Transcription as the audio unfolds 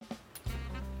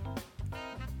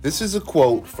This is a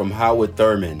quote from Howard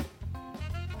Thurman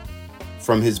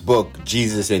from his book,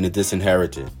 Jesus and the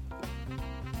Disinherited.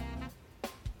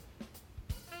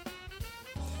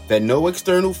 That no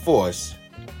external force,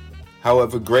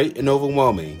 however great and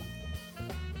overwhelming,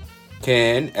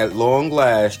 can at long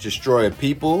last destroy a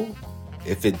people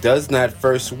if it does not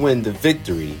first win the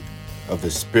victory of the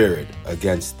Spirit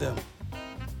against them.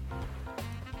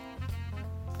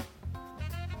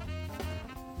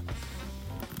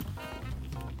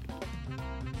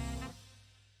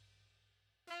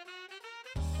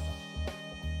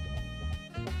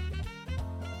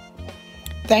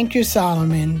 Thank you,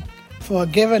 Solomon, for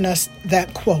giving us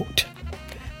that quote.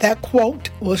 That quote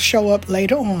will show up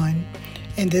later on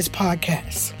in this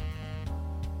podcast.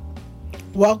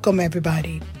 Welcome,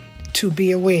 everybody, to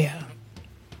Be Aware.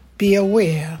 Be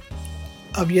aware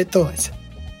of your thoughts.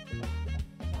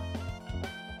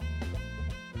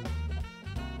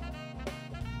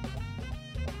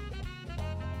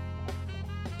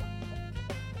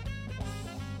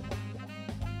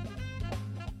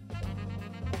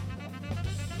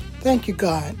 Thank you,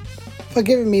 God, for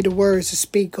giving me the words to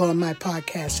speak on my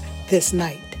podcast this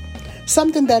night.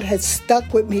 Something that has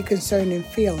stuck with me concerning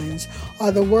feelings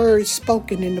are the words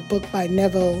spoken in the book by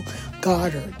Neville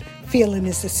Goddard, Feeling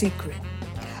is the Secret.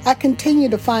 I continue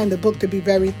to find the book to be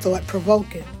very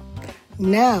thought-provoking.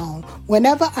 Now,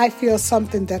 whenever I feel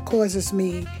something that causes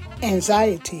me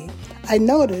anxiety, I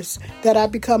notice that I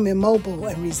become immobile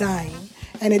and resigned,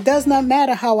 and it does not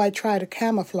matter how I try to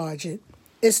camouflage it,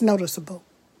 it's noticeable.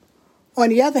 On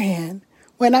the other hand,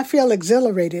 when I feel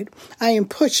exhilarated, I am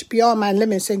pushed beyond my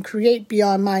limits and create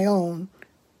beyond my own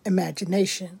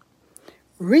imagination.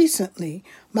 Recently,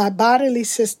 my bodily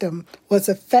system was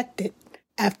affected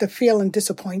after feeling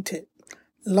disappointed,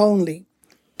 lonely,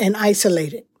 and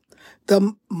isolated.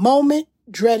 The moment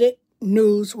dreaded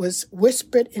news was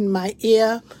whispered in my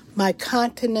ear, my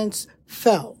countenance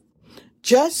fell.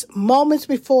 Just moments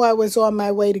before I was on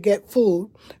my way to get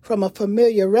food from a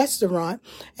familiar restaurant,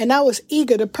 and I was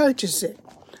eager to purchase it.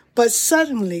 But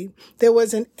suddenly, there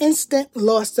was an instant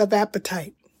loss of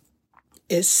appetite.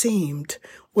 It seemed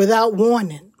without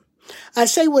warning. I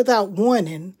say without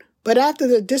warning, but after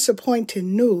the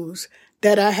disappointing news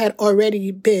that I had already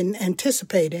been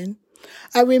anticipating,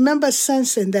 I remember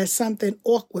sensing that something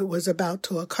awkward was about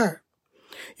to occur.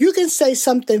 You can say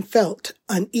something felt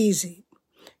uneasy.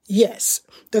 Yes,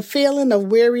 the feeling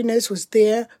of weariness was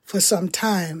there for some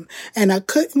time, and I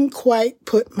couldn't quite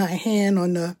put my hand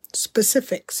on the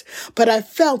specifics, but I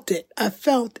felt it. I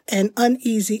felt an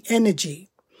uneasy energy,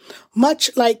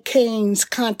 much like Cain's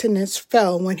countenance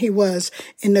fell when he was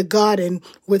in the garden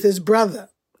with his brother,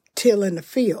 tilling the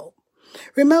field.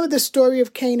 Remember the story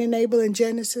of Cain and Abel in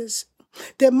Genesis?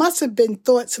 There must have been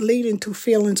thoughts leading to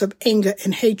feelings of anger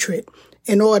and hatred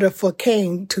in order for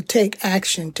Cain to take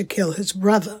action to kill his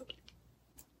brother.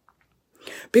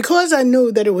 Because I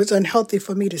knew that it was unhealthy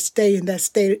for me to stay in that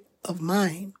state of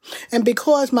mind, and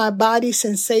because my body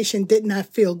sensation did not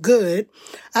feel good,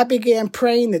 I began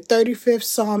praying the 35th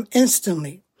Psalm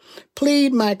instantly.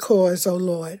 Plead my cause, O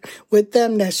Lord, with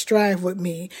them that strive with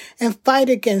me, and fight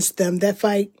against them that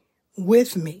fight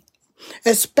with me,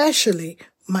 especially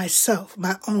myself,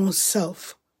 my own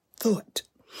self-thought.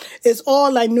 It's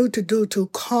all I knew to do to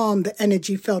calm the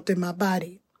energy felt in my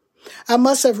body. I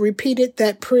must have repeated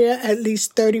that prayer at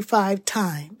least 35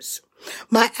 times.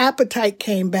 My appetite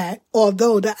came back,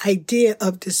 although the idea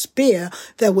of despair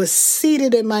that was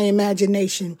seated in my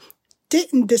imagination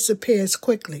didn't disappear as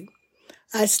quickly.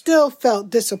 I still felt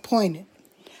disappointed.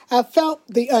 I felt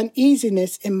the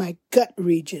uneasiness in my gut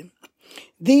region.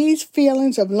 These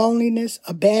feelings of loneliness,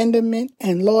 abandonment,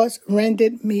 and loss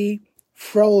rendered me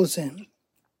frozen.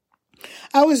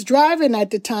 I was driving at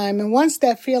the time, and once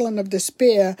that feeling of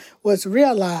despair was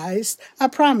realized, I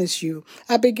promise you,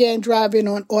 I began driving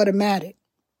on automatic.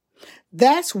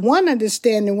 That's one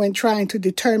understanding when trying to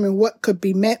determine what could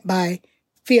be meant by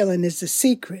feeling is the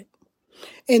secret.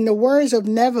 In the words of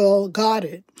Neville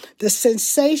Goddard, the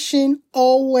sensation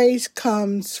always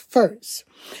comes first.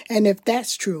 And if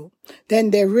that's true, then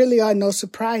there really are no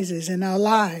surprises in our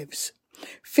lives.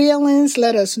 Feelings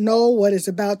let us know what is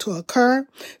about to occur,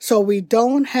 so we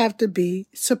don't have to be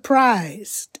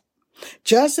surprised.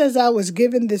 Just as I was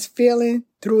given this feeling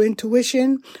through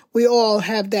intuition, we all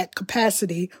have that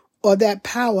capacity or that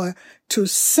power to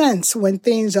sense when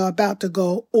things are about to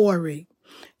go awry.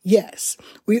 Yes,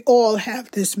 we all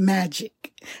have this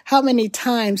magic. How many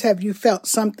times have you felt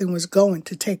something was going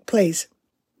to take place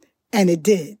and it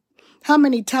did? How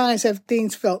many times have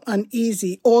things felt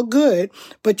uneasy or good,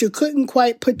 but you couldn't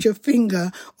quite put your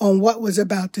finger on what was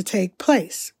about to take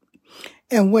place?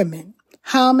 And women,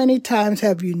 How many times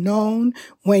have you known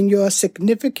when your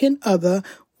significant other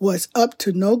was up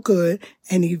to no good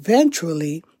and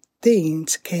eventually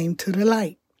things came to the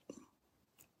light?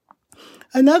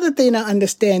 Another thing I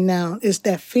understand now is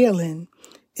that feeling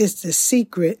is the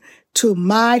secret to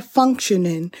my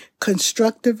functioning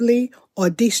constructively or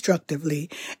destructively,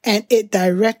 and it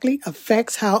directly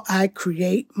affects how I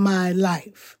create my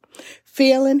life.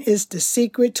 Feeling is the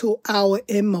secret to our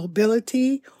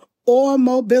immobility or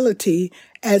mobility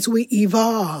as we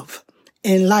evolve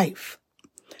in life.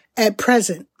 At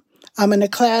present, I'm in a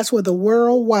class with a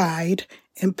worldwide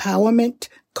empowerment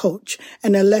coach,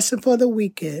 and the lesson for the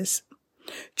week is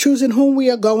choosing whom we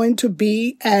are going to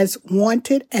be as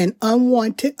wanted and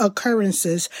unwanted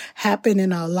occurrences happen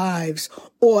in our lives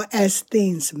or as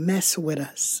things mess with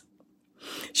us.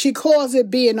 She calls it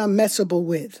being unmessable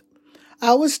with.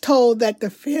 I was told that the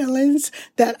feelings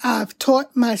that I've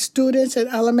taught my students in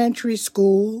elementary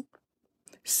school,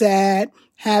 sad,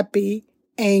 happy,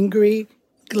 angry,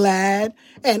 glad,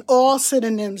 and all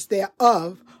synonyms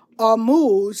thereof, are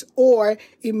moods or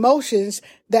emotions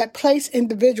that place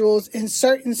individuals in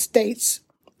certain states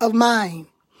of mind.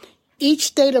 Each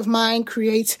state of mind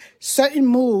creates certain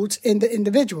moods in the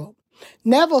individual.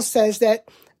 Neville says that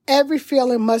every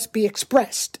feeling must be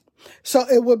expressed, so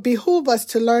it would behoove us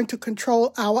to learn to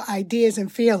control our ideas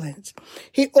and feelings.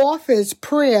 He offers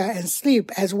prayer and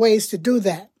sleep as ways to do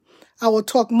that. I will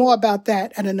talk more about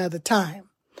that at another time.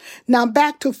 Now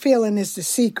back to feeling is the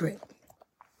secret.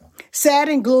 Sad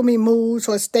and gloomy moods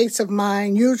or states of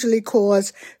mind usually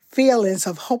cause feelings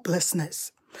of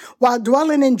hopelessness, while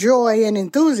dwelling in joy and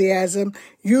enthusiasm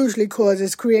usually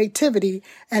causes creativity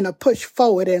and a push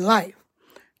forward in life.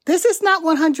 This is not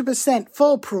 100%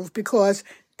 foolproof because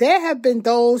there have been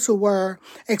those who were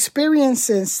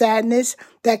experiencing sadness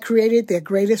that created their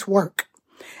greatest work.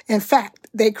 In fact,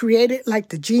 they created like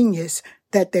the genius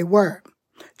that they were.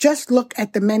 Just look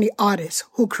at the many artists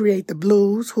who created the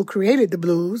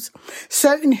blues,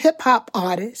 certain hip-hop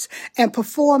artists and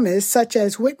performers such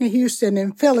as Whitney Houston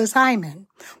and Phyllis Hyman,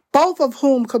 both of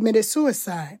whom committed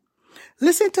suicide.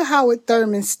 Listen to Howard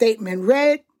Thurman's statement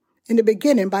read in the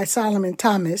beginning by Solomon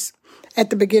Thomas at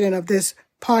the beginning of this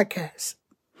podcast.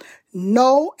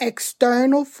 No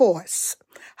external force,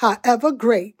 however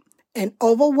great and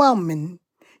overwhelming,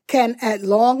 can at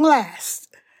long last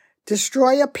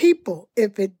destroy a people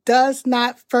if it does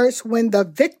not first win the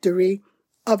victory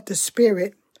of the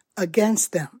spirit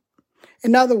against them.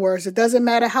 In other words, it doesn't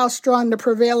matter how strong the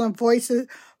prevailing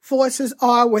forces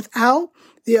are without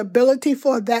the ability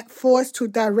for that force to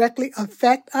directly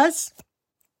affect us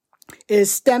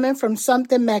is stemming from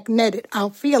something magnetic,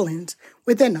 our feelings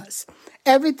within us.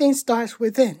 Everything starts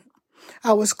within.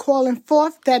 I was calling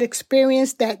forth that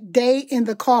experience that day in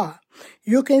the car.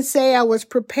 You can say I was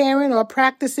preparing or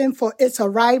practicing for its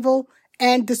arrival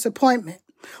and disappointment.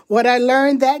 What I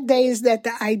learned that day is that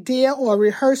the idea or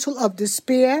rehearsal of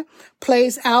despair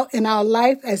plays out in our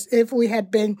life as if we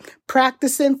had been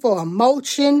practicing for a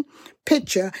motion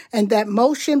picture, and that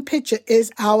motion picture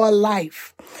is our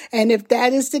life. And if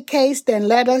that is the case, then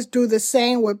let us do the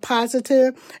same with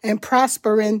positive and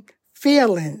prospering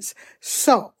feelings.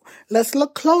 So let's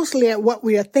look closely at what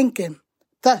we are thinking,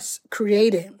 thus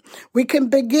creating. We can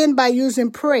begin by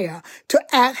using prayer to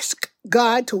ask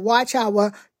God to watch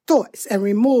our thoughts and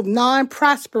remove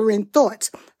non-prospering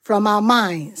thoughts from our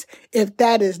minds if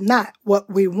that is not what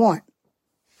we want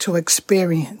to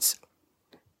experience.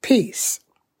 Peace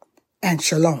and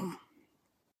shalom.